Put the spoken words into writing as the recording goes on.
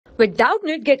With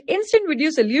Doubtnut, get instant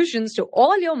video solutions to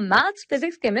all your maths,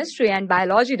 physics, chemistry, and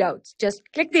biology doubts. Just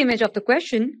click the image of the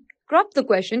question, crop the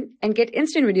question, and get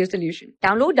instant video solution.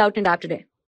 Download Doubtnut app today.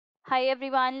 Hi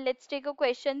everyone, let's take a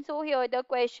question. So here the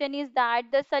question is that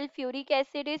the sulfuric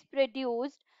acid is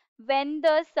produced when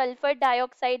the sulfur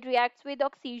dioxide reacts with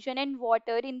oxygen and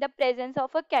water in the presence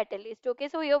of a catalyst. Okay,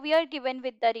 so here we are given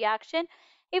with the reaction.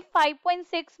 If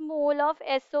 5.6 mole of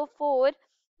SO4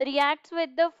 reacts with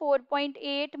the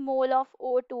 4.8 mole of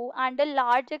O2 and a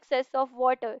large excess of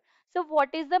water, so what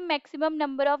is the maximum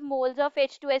number of moles of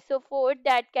H2SO4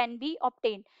 that can be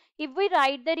obtained? If we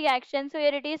write the reaction, so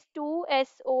here it is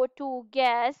 2SO2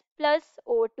 gas plus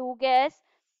O2 gas.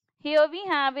 Here we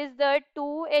have is the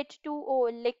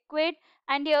 2H2O liquid,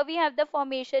 and here we have the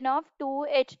formation of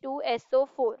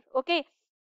 2H2SO4. Okay.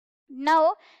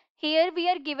 Now, here we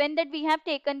are given that we have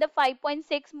taken the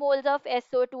 5.6 moles of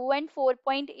SO2 and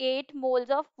 4.8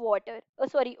 moles of water,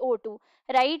 O2,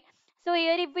 right? So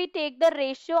here if we take the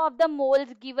ratio of the moles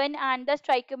given and the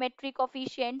stoichiometric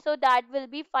coefficient, so that will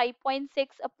be 5.6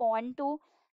 upon 2.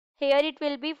 Here it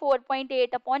will be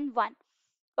 4.8 upon 1.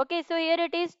 Okay, so here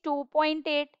it is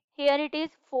 2.8, here it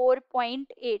is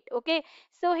 4.8. Okay,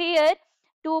 so here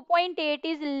 2.8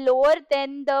 is lower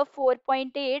than the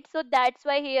 4.8, so that's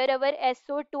why here our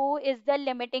SO2 is the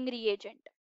limiting reagent.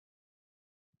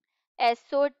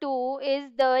 SO2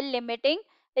 is the limiting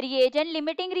reagent.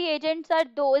 Limiting reagents are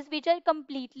those which are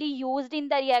completely used in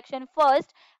the reaction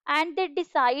first, and they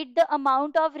decide the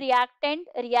amount of reactant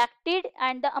reacted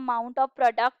and the amount of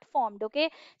product formed.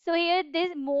 Okay, so here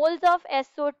these moles of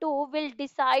SO2 will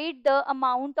decide the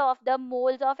amount of the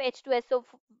moles of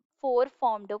H2SO4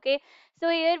 formed. Okay, so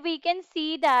here we can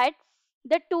see that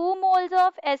the 2 moles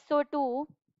of SO2,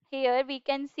 here we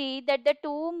can see that the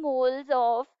 2 moles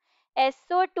of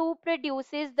SO2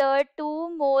 produces the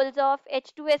 2 moles of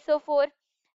H2SO4,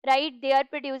 right? They are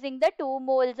producing the 2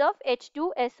 moles of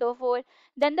H2SO4.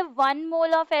 Then the 1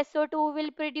 mole of SO2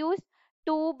 will produce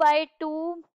 2 by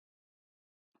 2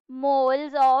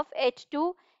 moles of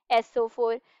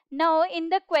H2SO4. Now in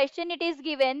the question it is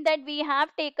given that we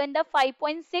have taken the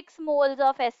 5.6 moles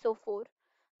of SO4.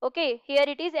 Okay, here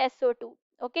it is SO2.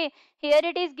 Okay, here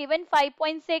it is given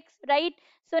 5.6, right?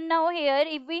 So now here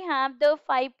if we have the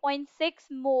 5.6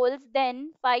 moles,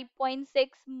 then 5.6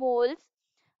 moles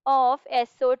of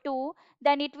SO2,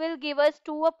 then it will give us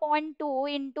 2 upon 2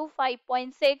 into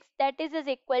 5.6, that is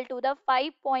equal to the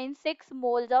 5.6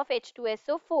 moles of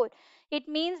H2SO4. It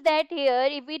means that here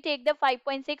if we take the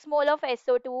 5.6 mole of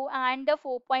SO2 and the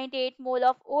 4.8 mole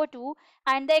of O2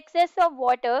 and the excess of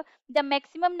water, the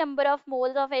maximum number of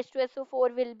moles of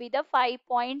H2SO4 will be the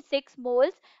 5.6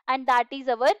 moles, and that is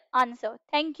our answer.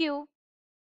 Thank you.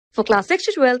 For class 6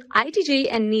 to 12, IIT JEE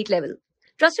and NEET level.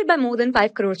 Trusted by more than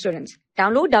 5 crore students.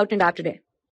 Download Doubtnut app today.